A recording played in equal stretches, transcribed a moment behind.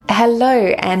Hello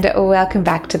and welcome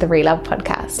back to the Relove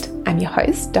podcast. I'm your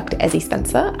host, Dr. Ezzy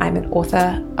Spencer. I'm an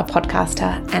author, a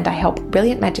podcaster, and I help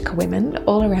brilliant magical women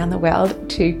all around the world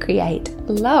to create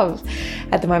love.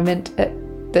 At the moment, at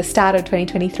the start of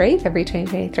 2023, February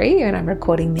 2023, and I'm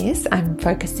recording this, I'm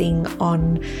focusing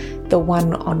on the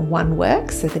one-on-one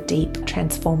work, so the deep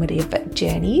transformative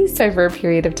journeys over a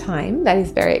period of time. That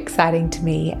is very exciting to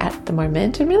me at the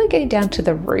moment, and really getting down to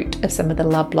the root of some of the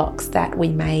love blocks that we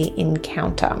may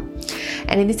encounter.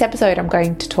 And in this episode, I'm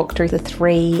going to talk through the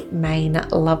three main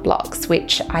love blocks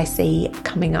which I see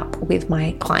coming up with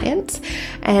my clients.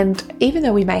 And even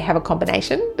though we may have a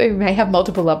combination, we may have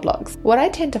multiple love blocks, what I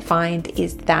tend to find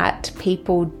is that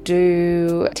people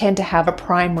do tend to have a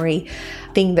primary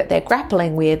thing that they're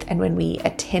grappling with, and when we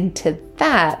attend to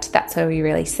that, that's where we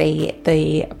really see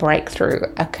the breakthrough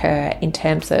occur in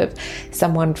terms of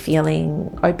someone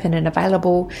feeling open and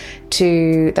available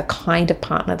to the kind of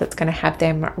partner that's going to have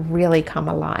them really come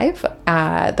alive,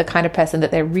 the kind of person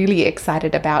that they're really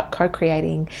excited about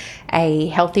co-creating a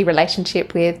healthy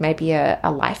relationship with, maybe a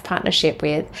life partnership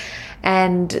with.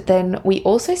 And then we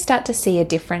also start to see a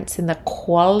difference in the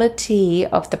quality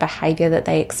of the behavior that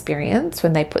they experience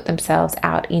when they put themselves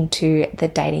out into the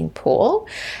dating pool,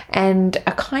 and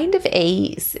a kind of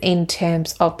ease in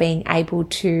terms of being able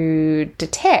to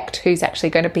detect who's actually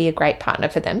going to be a great partner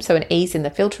for them. So an ease in the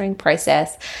filtering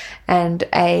process and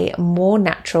a more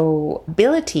natural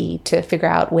ability to figure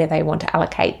out where they want to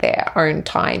allocate their own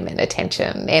time and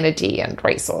attention, energy and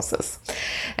resources.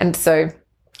 And so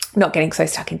not getting so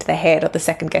stuck into the head or the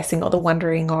second guessing or the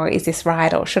wondering, or is this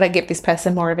right, or should I give this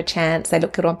person more of a chance? They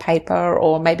look good on paper,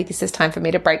 or maybe this is time for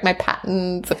me to break my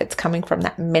patterns. If it's coming from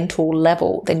that mental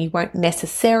level, then you won't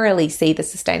necessarily see the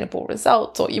sustainable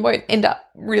results, or you won't end up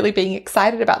really being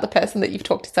excited about the person that you've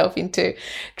talked yourself into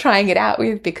trying it out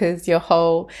with, because your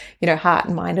whole, heart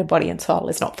and mind and body and soul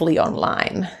is not fully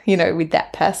online, with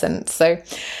that person. So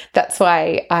that's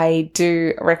why I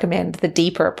do recommend the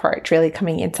deeper approach, really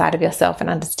coming inside of yourself and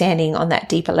understanding on that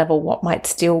deeper level what might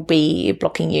still be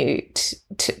blocking you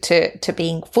to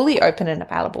being fully open and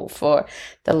available for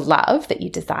the love that you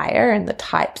desire, and the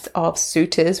types of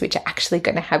suitors which are actually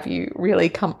going to have you really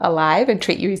come alive and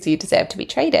treat you as you deserve to be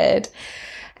treated,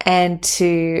 and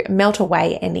to melt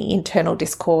away any internal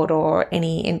discord or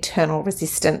any internal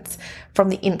resistance from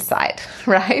the inside,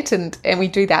 right? And we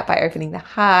do that by opening the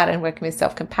heart and working with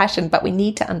self-compassion, but we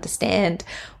need to understand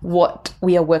what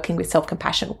we are working with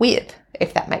self-compassion with,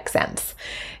 if that makes sense.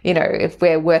 If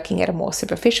we're working at a more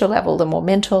superficial level, the more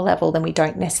mental level, then we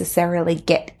don't necessarily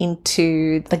get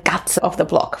into the guts of the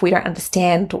block. We don't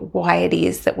understand why it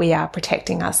is that we are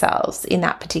protecting ourselves in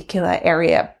that particular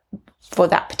area for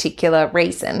that particular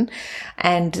reason,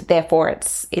 and therefore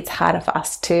it's harder for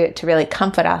us to really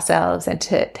comfort ourselves and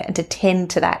to tend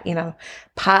to that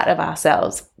part of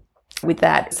ourselves with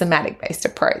that somatic based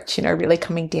approach, really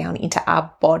coming down into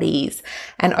our bodies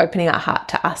and opening our heart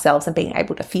to ourselves and being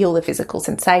able to feel the physical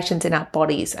sensations in our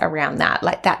bodies around that.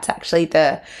 Like, that's actually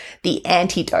the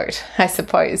antidote, I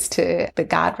suppose, to the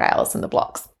guardrails and the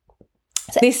blocks.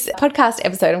 So this podcast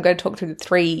episode, I'm going to talk through the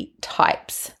three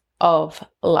types of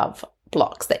love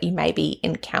blocks that you may be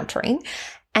encountering.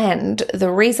 And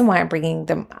the reason why I'm bringing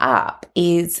them up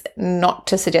is not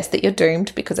to suggest that you're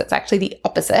doomed, because it's actually the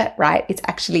opposite, right? It's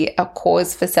actually a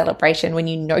cause for celebration when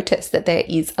you notice that there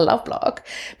is a love block,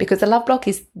 because the love block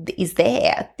is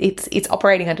there. It's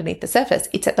operating underneath the surface.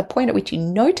 It's at the point at which you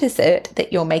notice it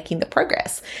that you're making the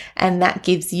progress. And that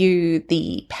gives you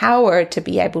the power to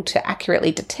be able to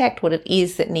accurately detect what it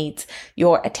is that needs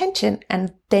your attention.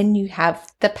 And then you have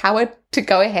the power to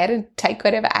go ahead and take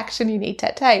whatever action you need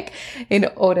to take in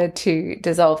order to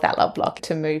dissolve that love block,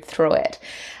 to move through it.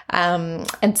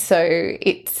 And so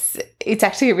it's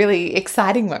actually a really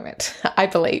exciting moment, I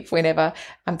believe, whenever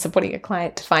I'm supporting a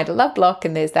client to find a love block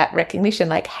and there's that recognition,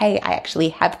 like, hey, I actually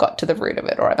have got to the root of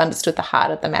it, or I've understood the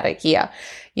heart of the matter here,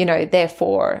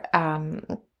 therefore,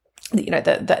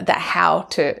 the how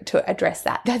to address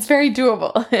that. That's very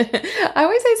doable. I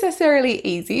won't say it's necessarily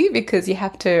easy, because you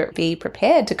have to be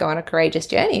prepared to go on a courageous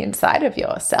journey inside of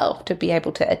yourself to be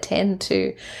able to attend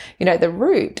to, the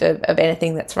root of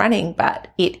anything that's running, but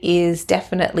it is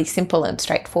definitely simple and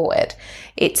straightforward.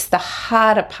 It's the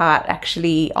harder part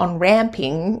actually on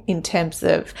ramping in terms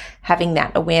of having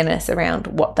that awareness around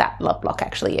what that love block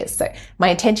actually is. So my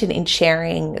intention in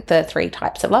sharing the three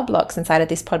types of love blocks inside of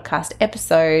this podcast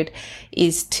episode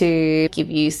is to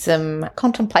give you some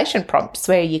contemplation prompts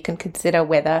where you can consider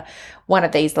whether one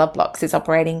of these love blocks is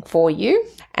operating for you,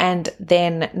 and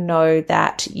then know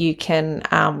that you can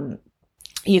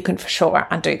you can for sure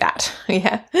undo that.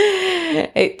 Yeah,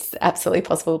 it's absolutely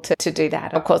possible to do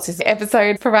that. Of course, this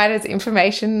episode provides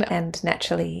information, and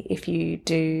naturally, if you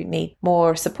do need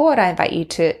more support, I invite you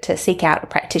to seek out a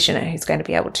practitioner who's going to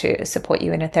be able to support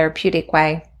you in a therapeutic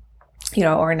way,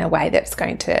 or in a way that's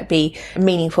going to be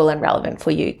meaningful and relevant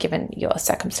for you given your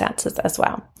circumstances as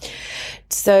well.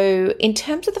 So in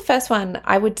terms of the first one,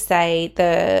 I would say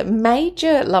the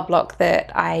major love block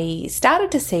that I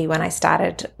started to see when I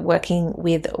started working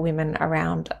with women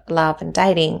around love and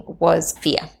dating was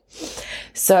fear.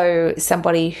 So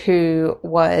somebody who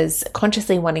was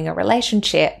consciously wanting a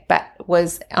relationship, but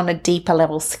was on a deeper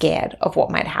level scared of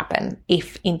what might happen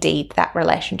if indeed that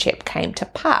relationship came to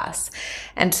pass.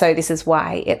 And so this is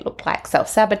why it looked like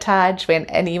self-sabotage when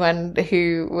anyone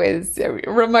who was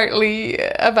remotely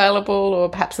available or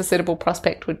perhaps a suitable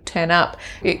prospect would turn up.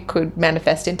 It could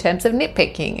manifest in terms of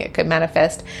nitpicking. It could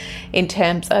manifest in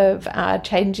terms of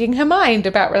changing her mind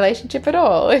about relationship at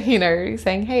all,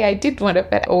 saying, hey, I did want it,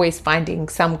 but always finding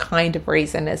some kind of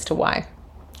reason as to why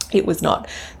it was not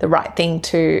the right thing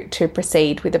to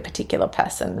proceed with a particular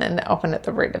person. And often at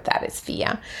the root of that is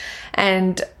fear.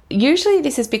 And usually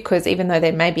this is because even though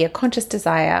there may be a conscious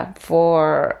desire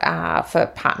for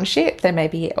partnership, there may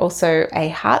be also a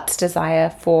heart's desire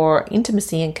for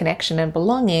intimacy and connection and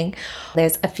belonging.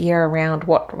 There's a fear around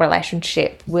what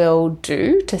relationship will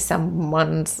do to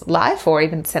someone's life or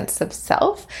even sense of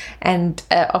self. And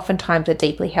oftentimes a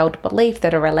deeply held belief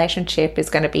that a relationship is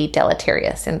going to be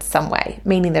deleterious in some way,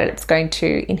 meaning that it's going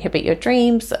to inhibit your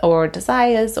dreams or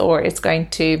desires, or it's going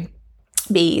to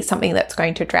be something that's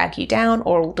going to drag you down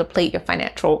or will deplete your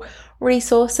financial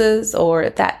resources, or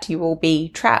that you will be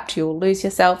trapped, you will lose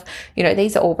yourself.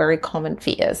 These are all very common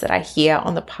fears that I hear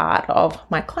on the part of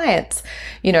my clients.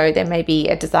 There may be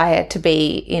a desire to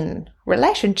be in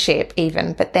relationship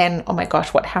even, but then, oh my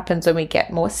gosh, what happens when we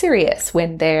get more serious,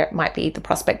 when there might be the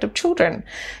prospect of children,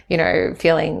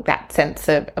 feeling that sense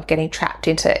of getting trapped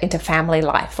into family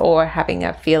life, or having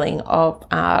a feeling of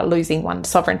losing one's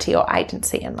sovereignty or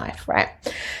agency in life, right?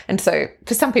 And so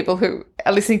for some people who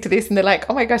are listening to this and they're like,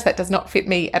 oh my gosh, that does not fit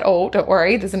me at all, don't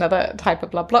worry, there's another type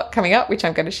of love block coming up, which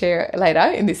I'm going to share later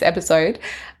in this episode.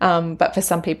 But for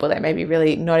some people, they may be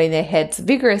really nodding their heads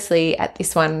vigorously at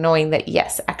this one, knowing that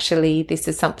yes, actually, this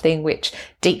is something which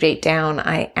deep down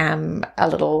I am a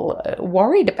little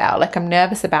worried about. Like, I'm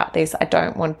nervous about this. I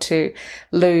don't want to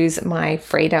lose my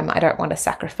freedom. I don't want to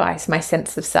sacrifice my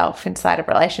sense of self inside a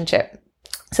relationship.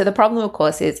 So the problem, of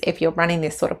course, is if you're running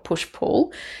this sort of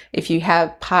push-pull, if you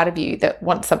have part of you that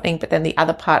wants something, but then the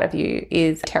other part of you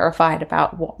is terrified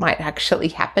about what might actually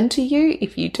happen to you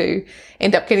if you do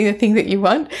end up getting the thing that you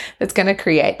want, that's going to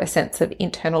create a sense of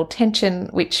internal tension,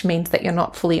 which means that you're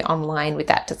not fully online with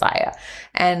that desire.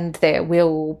 And there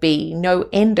will be no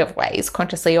end of ways,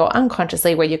 consciously or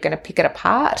unconsciously, where you're going to pick it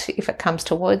apart if it comes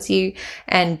towards you,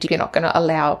 and you're not going to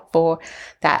allow for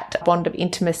that bond of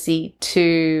intimacy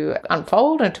to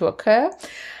unfold and to occur.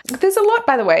 There's a lot,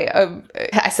 by the way, of,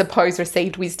 I suppose,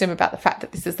 received wisdom about the fact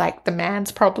that this is like the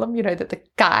man's problem, that the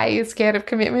guy is scared of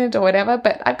commitment or whatever.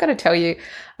 But I've got to tell you,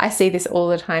 I see this all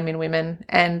the time in women,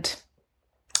 and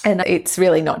it's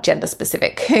really not gender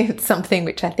specific. It's something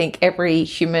which I think every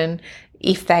human,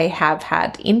 if they have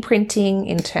had imprinting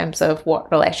in terms of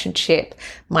what relationship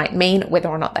might mean, whether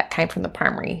or not that came from the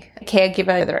primary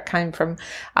caregiver, whether it came from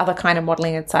other kind of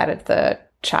modeling inside of the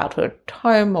childhood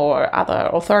home or other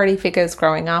authority figures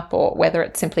growing up, or whether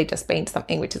it's simply just been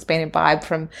something which has been imbibed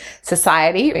from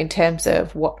society in terms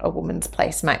of what a woman's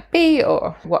place might be,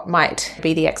 or what might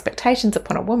be the expectations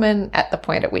upon a woman at the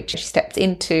point at which she steps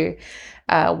into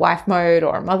wife mode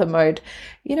or mother mode.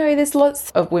 There's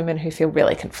lots of women who feel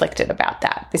really conflicted about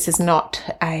that. This is not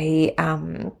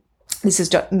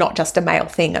not just a male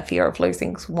thing, a fear of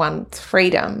losing one's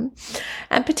freedom.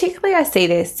 And particularly I see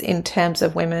this in terms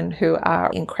of women who are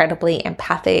incredibly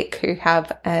empathic, who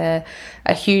have a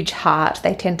huge heart.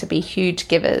 They tend to be huge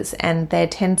givers, and there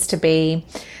tends to be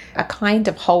a kind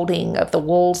of holding of the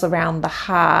walls around the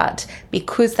heart,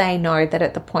 because they know that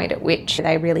at the point at which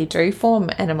they really do form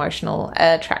an emotional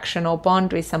attraction or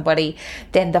bond with somebody,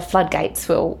 then the floodgates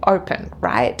will open,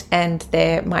 right? And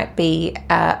there might be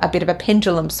a bit of a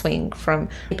pendulum swing from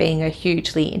being a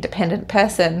hugely independent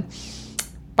person.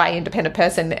 By independent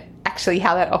person, actually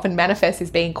how that often manifests is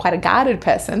being quite a guarded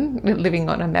person living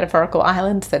on a metaphorical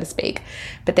island, so to speak.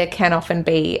 But there can often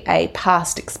be a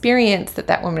past experience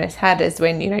that woman has had, as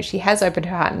when, she has opened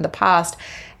her heart in the past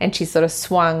and she's sort of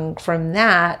swung from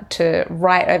that to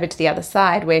right over to the other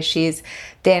side, where she's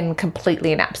then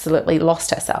completely and absolutely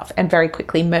lost herself and very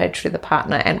quickly merged with a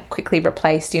partner and quickly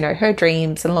replaced, her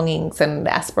dreams and longings and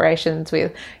aspirations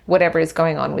with whatever is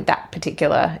going on with that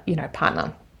particular,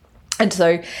 partner. And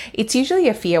so it's usually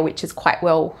a fear which is quite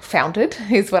well founded,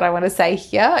 is what I want to say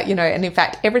here, and in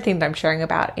fact, everything that I'm sharing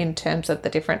about in terms of the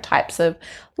different types of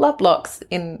love blocks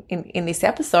in this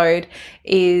episode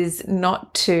is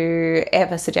not to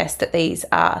ever suggest that these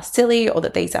are silly or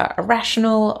that these are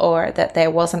irrational or that there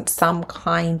wasn't some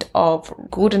kind of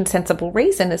good and sensible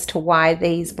reason as to why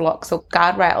these blocks or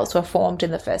guardrails were formed in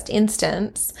the first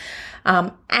instance.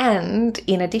 And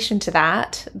in addition to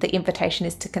that, the invitation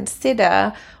is to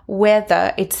consider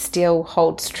whether it still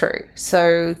holds true.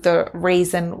 So the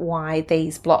reason why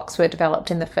these blocks were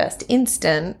developed in the first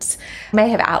instance may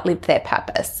have outlived their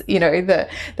purpose.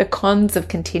 The cons of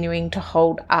continuing to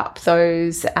hold up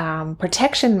those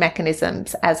protection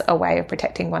mechanisms as a way of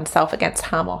protecting oneself against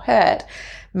harm or hurt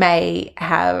may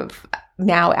have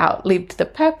now outlived the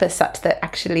purpose, such that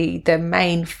actually the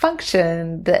main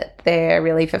function that they're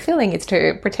really fulfilling is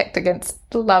to protect against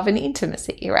love and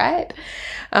intimacy, right?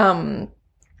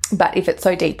 But if it's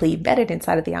so deeply embedded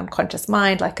inside of the unconscious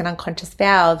mind, like an unconscious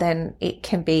vow, then it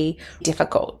can be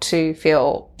difficult to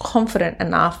feel confident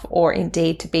enough, or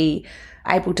indeed to be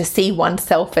able to see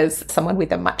oneself as someone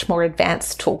with a much more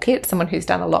advanced toolkit, someone who's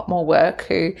done a lot more work,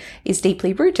 who is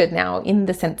deeply rooted now in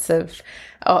the sense of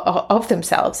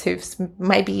themselves, who've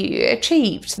maybe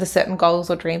achieved the certain goals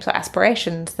or dreams or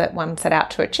aspirations that one set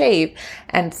out to achieve.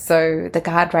 And so the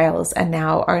guardrails are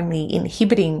now only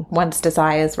inhibiting one's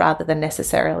desires rather than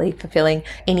necessarily fulfilling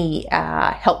any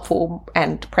helpful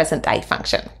and present day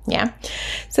function. Yeah.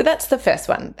 So that's the first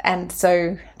one. And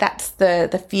so that's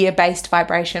the fear-based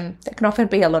vibration. There can often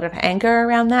be a lot of anger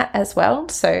around that as well.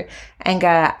 So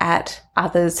anger at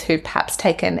others who've perhaps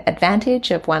taken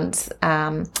advantage of one's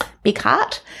big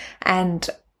heart, and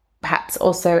perhaps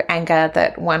also anger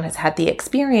that one has had the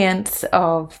experience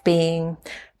of being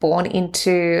born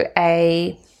into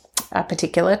a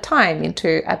particular time,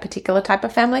 into a particular type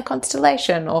of family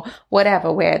constellation or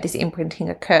whatever, where this imprinting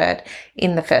occurred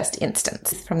in the first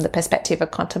instance. From the perspective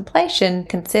of contemplation,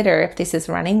 consider if this is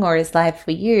running or is live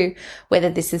for you, whether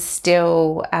this is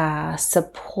still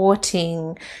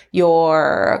supporting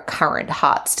your current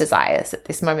heart's desires at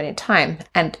this moment in time.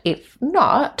 And if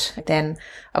not, then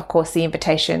of course the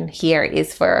invitation here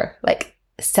is for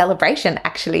celebration,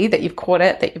 actually, that you've caught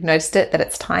it, that you've noticed it, that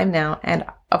it's time now. And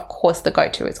of course, the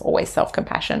go-to is always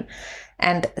self-compassion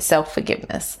and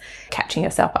self-forgiveness, catching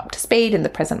yourself up to speed in the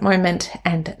present moment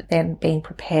and then being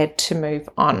prepared to move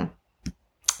on.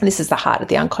 This is the heart of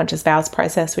the unconscious vows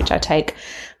process, which I take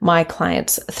my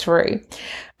clients through.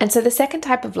 And so the second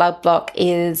type of love block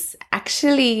is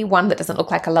actually one that doesn't look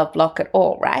like a love block at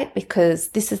all, right? Because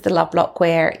this is the love block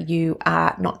where you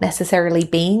are not necessarily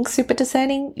being super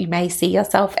discerning. You may see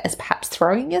yourself as perhaps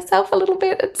throwing yourself a little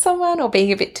bit at someone, or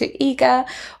being a bit too eager,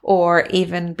 or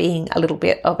even being a little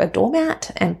bit of a doormat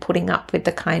and putting up with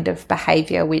the kind of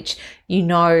behavior which you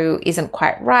know isn't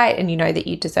quite right, and you know that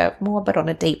you deserve more, but on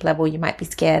a deep level you might be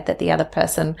scared that the other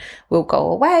person will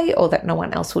go away or that no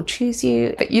one else will choose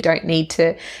you. But you don't need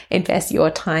to invest your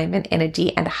time and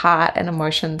energy and heart and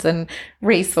emotions and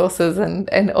resources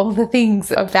and all the things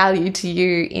of value to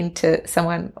you into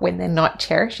someone when they're not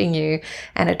cherishing you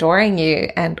and adoring you,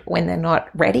 and when they're not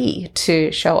ready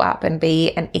to show up and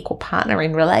be an equal partner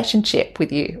in relationship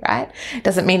with you, right? It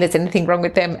doesn't mean there's anything wrong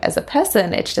with them as a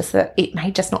person. It's just that it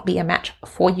may just not be a match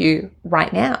for you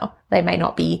right now. They may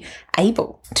not be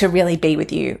able to really be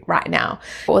with you right now,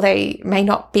 or they may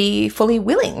not be fully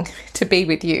willing to be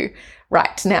with you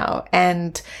right now.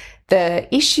 And the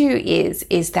issue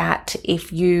is that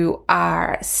if you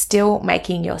are still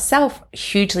making yourself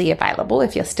hugely available,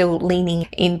 if you're still leaning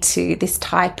into this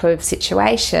type of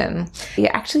situation,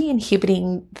 you're actually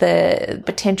inhibiting the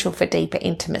potential for deeper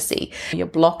intimacy. You're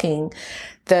blocking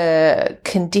the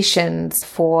conditions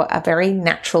for a very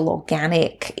natural,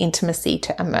 organic intimacy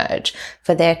to emerge,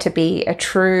 for there to be a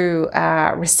true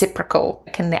reciprocal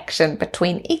connection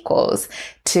between equals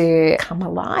to come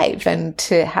alive and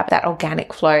to have that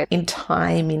organic flow in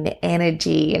time, in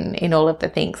energy, and in all of the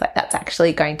things. Like, that's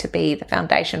actually going to be the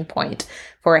foundation point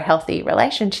for a healthy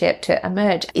relationship to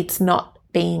emerge. It's not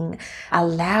being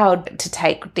allowed to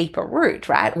take deeper root,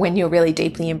 right? When you're really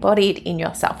deeply embodied in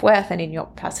your self-worth and in your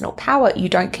personal power, you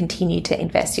don't continue to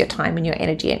invest your time and your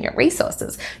energy and your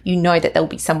resources. You know that there'll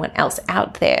be someone else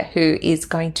out there who is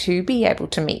going to be able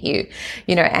to meet you,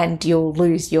 and you'll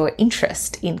lose your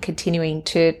interest in continuing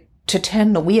to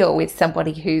turn the wheel with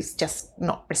somebody who's just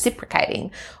not reciprocating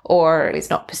or is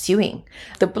not pursuing.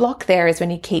 The block there is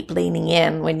when you keep leaning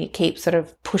in, when you keep sort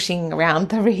of pushing around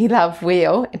the Relove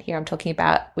wheel. And here I'm talking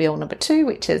about wheel number 2,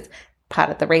 which is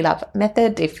part of the Relove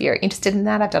method. If you're interested in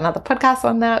that, I've done other podcasts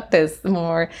on that. There's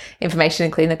more information,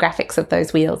 including the graphics of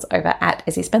those wheels, over at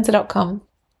EzzieSpencer.com.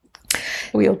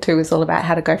 Wheel 2 is all about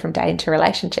how to go from dating to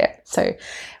relationship. So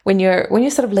when you're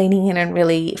sort of leaning in and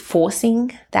really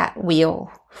forcing that wheel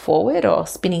forward, or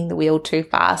spinning the wheel too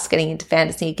fast, getting into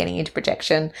fantasy, getting into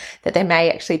projection, that there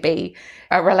may actually be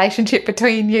a relationship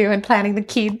between you, and planning the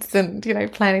kids and,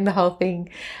 planning the whole thing.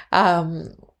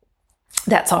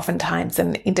 That's oftentimes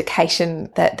an indication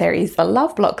that there is a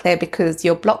love block there, because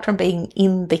you're blocked from being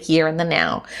in the here and the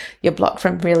now. You're blocked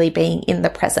from really being in the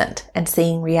present and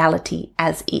seeing reality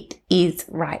as it is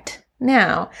right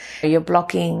now. You're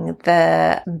blocking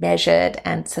the measured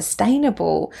and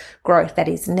sustainable growth that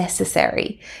is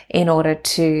necessary in order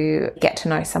to get to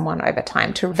know someone over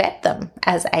time, to vet them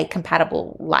as a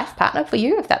compatible life partner for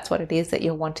you, if that's what it is that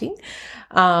you're wanting,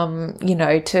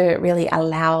 to really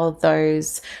allow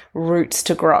those roots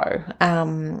to grow.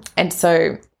 And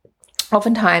so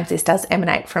oftentimes this does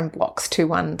emanate from blocks to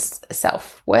one's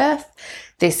self-worth.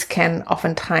 This can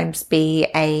oftentimes be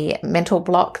a mental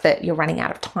block that you're running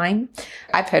out of time.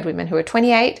 I've heard women who are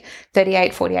 28,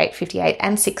 38, 48, 58,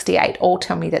 and 68 all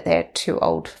tell me that they're too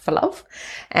old for love.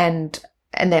 And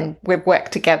then we've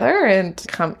worked together and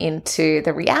come into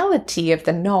the reality of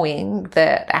the knowing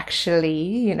that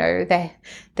actually,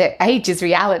 their age is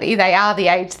reality. They are the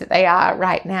age that they are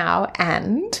right now.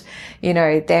 And,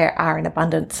 there are an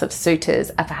abundance of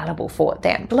suitors available for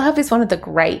them. Love is one of the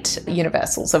great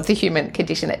universals of the human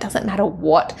condition. It doesn't matter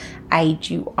what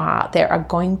age you are. There are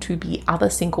going to be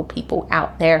other single people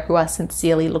out there who are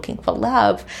sincerely looking for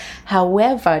love.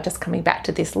 However, just coming back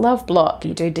to this love block,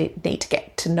 you do need to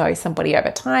get to know somebody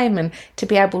over time, and to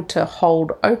be able to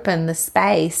hold open the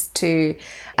space to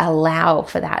allow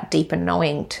for that deeper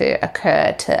knowing to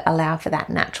occur, to allow for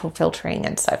that natural filtering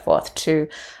and so forth to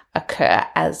occur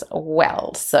as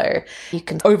well. So you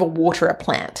can overwater a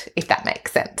plant, if that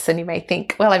makes sense. And you may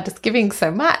think, well, I'm just giving so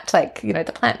much,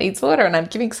 the plant needs water and I'm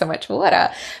giving so much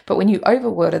water. But when you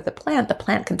overwater the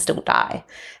plant can still die.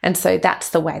 And so that's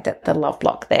the way that the love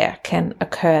block there can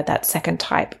occur. That second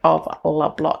type of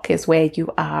love block is where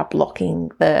you are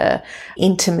blocking the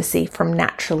intimacy from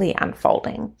naturally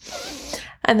unfolding.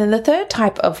 And then the third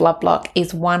type of love block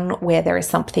is one where there is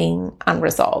something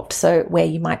unresolved. So where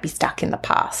you might be stuck in the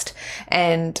past.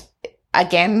 And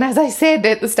again, as I said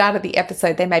at the start of the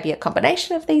episode, there may be a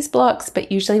combination of these blocks,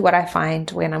 but usually what I find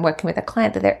when I'm working with a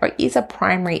client, that there is a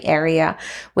primary area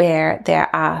where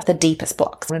there are the deepest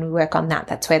blocks. When we work on that,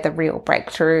 that's where the real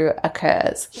breakthrough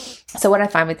occurs. So what I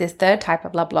find with this third type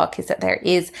of love block is that there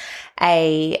is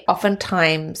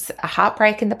oftentimes a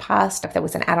heartbreak in the past, if there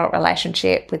was an adult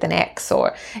relationship with an ex,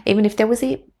 or even if there was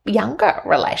a younger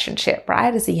relationship,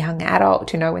 right? As a young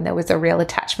adult, when there was a real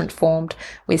attachment formed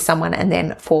with someone, and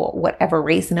then for whatever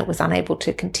reason it was unable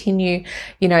to continue,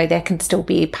 there can still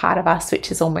be a part of us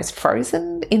which is almost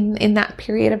frozen in that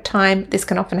period of time. This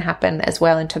can often happen as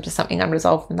well in terms of something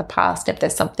unresolved in the past. If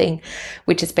there's something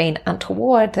which has been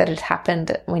untoward that had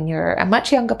happened when you're a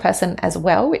much younger person as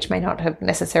well, which may not have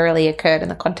necessarily occurred in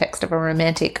the context of a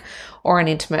romantic or an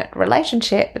intimate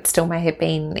relationship, but still may have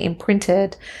been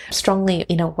imprinted strongly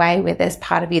in a way where there's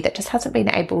part of you that just hasn't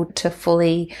been able to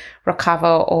fully recover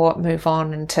or move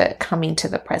on and to come into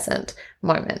the present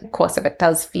moment. Of course, if it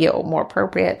does feel more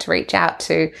appropriate to reach out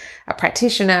to a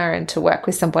practitioner and to work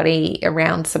with somebody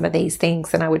around some of these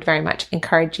things, then I would very much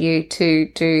encourage you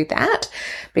to do that,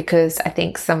 because I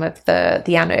think some of the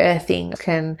unearthing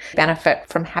can benefit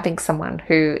from having someone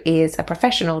who is a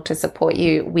professional to support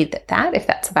you with that, if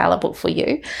that's available for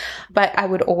you. But I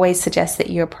would always suggest that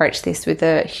you approach this with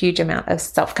a huge amount of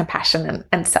self-compassion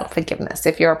and self-forgiveness.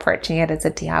 If you're approaching it as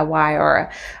a DIY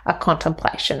or a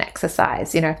contemplation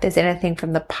exercise, if there's anything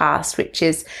from the past which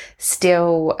is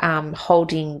still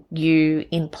holding you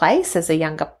in place as a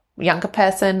younger younger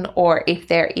person, or if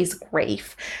there is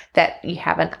grief that you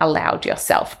haven't allowed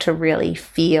yourself to really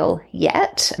feel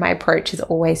yet. My approach is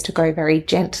always to go very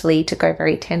gently, to go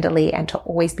very tenderly, and to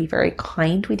always be very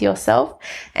kind with yourself,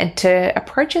 and to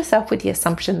approach yourself with the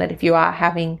assumption that if you are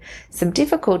having some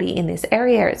difficulty in this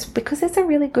area, it's because there's a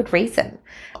really good reason.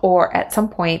 Or at some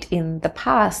point in the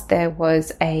past, there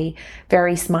was a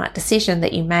very smart decision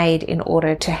that you made in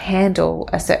order to handle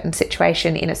a certain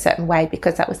situation in a certain way,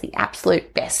 because that was the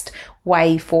absolute best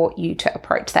way for you to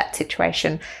approach that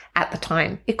situation at the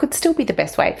time. It could still be the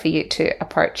best way for you to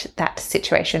approach that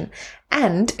situation.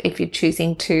 And if you're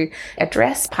choosing to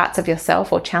address parts of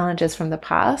yourself or challenges from the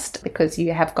past because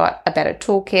you have got a better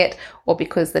toolkit, or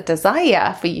because the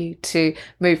desire for you to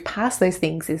move past those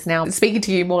things is now speaking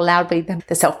to you more loudly than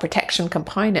the self-protection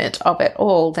component of it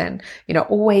all, then,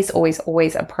 always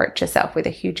approach yourself with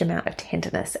a huge amount of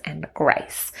tenderness and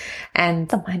grace, and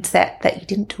the mindset that you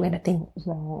didn't do anything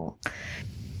wrong.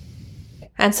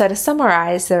 And so to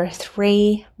summarize, there are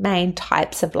 3 main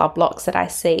types of love blocks that I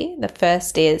see. The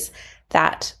first is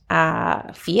that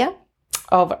fear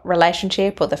of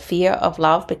relationship, or the fear of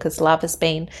love, because love has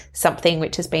been something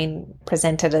which has been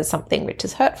presented as something which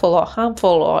is hurtful or harmful,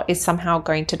 or is somehow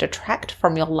going to detract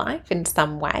from your life in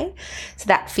some way. So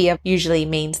that fear usually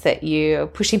means that you're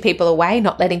pushing people away,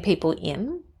 not letting people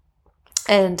in.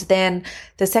 And then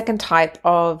the second type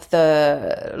of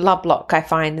the love block I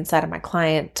find inside of my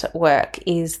client work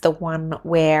is the one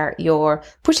where you're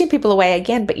pushing people away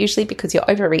again, but usually because you're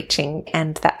overreaching,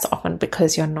 and that's often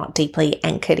because you're not deeply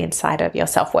anchored inside of your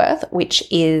self-worth, which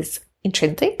is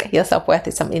intrinsic. Your self-worth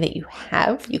is something that you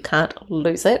have. You can't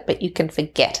lose it, but you can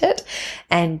forget it,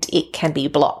 and it can be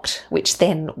blocked, which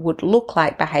then would look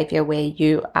like behavior where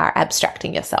you are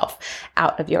abstracting yourself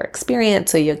out of your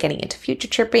experience, or you're getting into future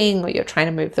tripping, or you're trying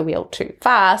to move the wheel too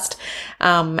fast.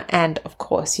 And of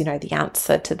course, the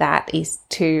answer to that is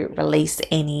to release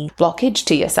any blockage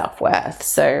to your self-worth.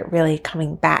 So really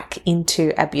coming back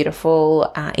into a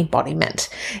beautiful embodiment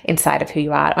inside of who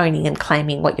you are, owning and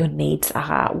claiming what your needs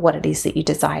are, what it is that you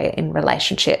desire in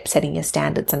relationship, setting your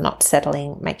standards and not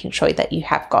settling, making sure that you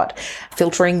have got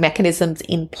filtering mechanisms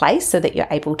in place so that you're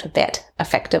able to vet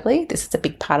effectively. This is a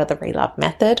big part of the Relove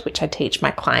method, which I teach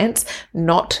my clients,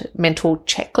 not mental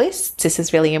checklists. This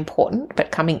is really important,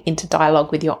 but coming into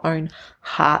dialogue with your own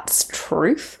heart's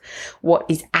truth, what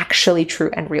is actually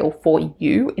true and real for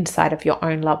you inside of your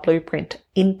own love blueprint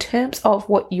in terms of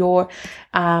what your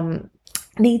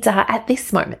needs are at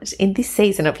this moment, in this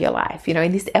season of your life,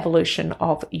 in this evolution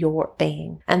of your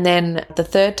being. And then the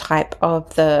third type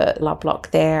of the love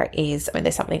block there is when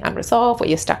there's something unresolved, where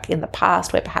you're stuck in the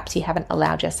past, where perhaps you haven't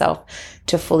allowed yourself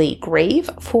to fully grieve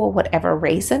for whatever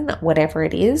reason, whatever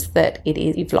it is that it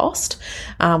is you've lost,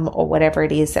 or whatever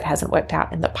it is that hasn't worked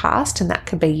out in the past. And that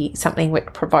can be something which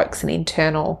provokes an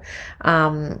internal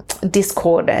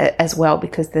discord as well,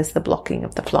 because there's the blocking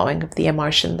of the flowing of the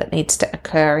emotion that needs to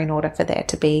occur in order for there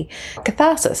to be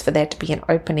catharsis, for there to be an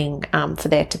opening, for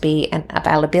there to be an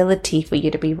availability for you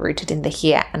to be rooted in the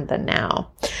here and the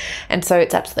now. And so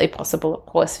it's absolutely possible, of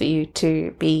course, for you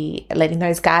to be letting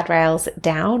those guardrails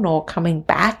down, or coming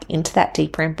back into that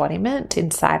deeper embodiment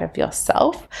inside of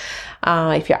yourself.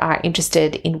 If you are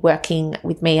interested in working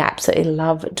with me, I absolutely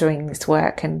love doing this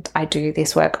work, and I do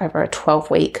this work over a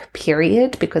 12-week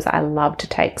period because I love to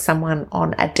take someone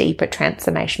on a deeper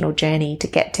transformational journey to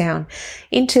get down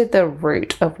into the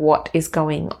root of what is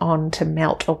going on, to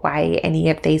melt away any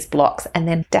of these blocks, and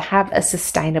then to have a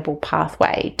sustainable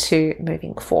pathway to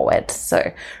moving forward.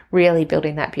 So really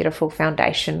building that beautiful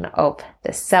foundation of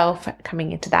the self,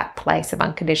 coming into that place of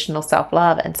unconditional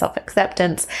self-love and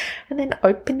self-acceptance, and then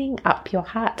opening up your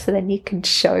heart so then you can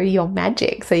show your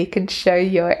magic, so you can show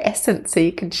your essence, so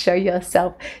you can show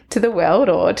yourself to the world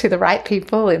or to the right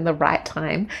people in the right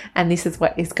time. And this is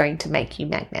what is going to make you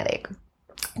magnetic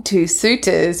to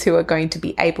suitors who are going to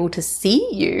be able to see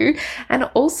you, and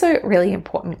also really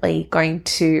importantly going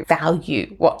to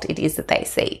value what it is that they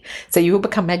see. So you will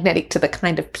become magnetic to the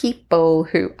kind of people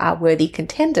who are worthy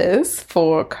contenders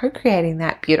for co-creating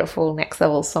that beautiful next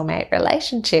level soulmate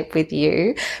relationship with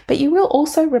you, but you will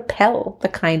also repel the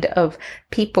kind of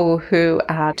people who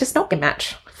are just not a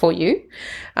match for you,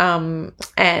 and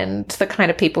the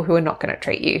kind of people who are not going to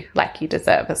treat you like you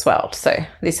deserve as well. So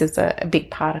this is a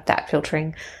big part of that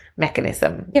filtering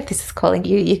mechanism. If this is calling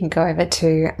you, you can go over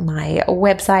to my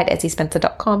website,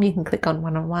 ezziespencer.com. You can click on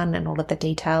one-on-one and all of the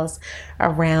details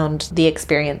around the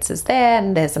experiences there.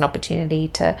 And there's an opportunity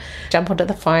to jump onto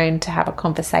the phone to have a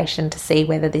conversation to see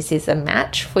whether this is a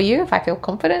match for you. If I feel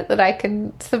confident that I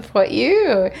can support you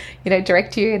or,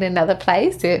 direct you in another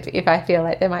place, if I feel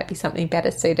like there might be something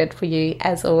better suited for you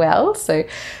as well. So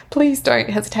please don't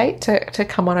hesitate to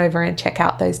come on over and check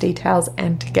out those details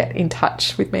and to get in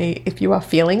touch with me if you are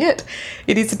feeling it.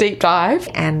 It is a deep dive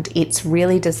and it's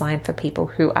really designed for people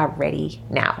who are ready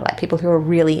now, like people who are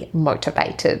really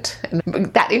motivated.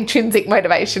 And that intrinsic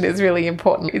motivation is really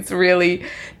important. It's really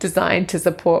designed to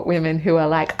support women who are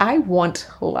like, I want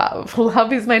love.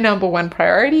 Love is my number one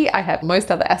priority. I have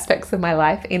most other aspects of my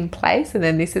life in place, and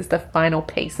then this is the final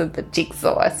piece of the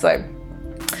jigsaw. So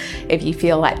if you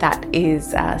feel like that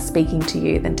is speaking to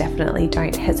you, then definitely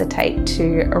don't hesitate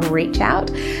to reach out.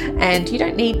 And you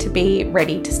don't need to be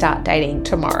ready to start dating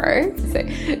tomorrow. So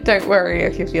don't worry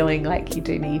if you're feeling like you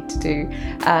do need to do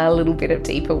a little bit of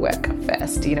deeper work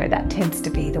first. That tends to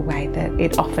be the way that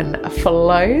it often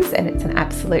flows, and it's an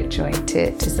absolute joy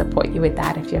to support you with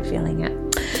that if you're feeling it.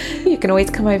 You can always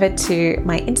come over to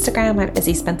my Instagram. I'm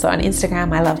Ezzie Spencer on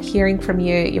Instagram. I love hearing from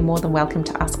you. You're more than welcome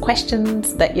to ask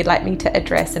questions that you'd like me to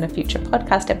address in a future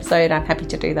podcast episode. I'm happy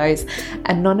to do those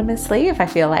anonymously if I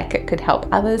feel like it could help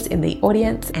others in the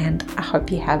audience. And I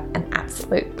hope you have an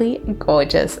absolutely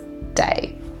gorgeous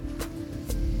day.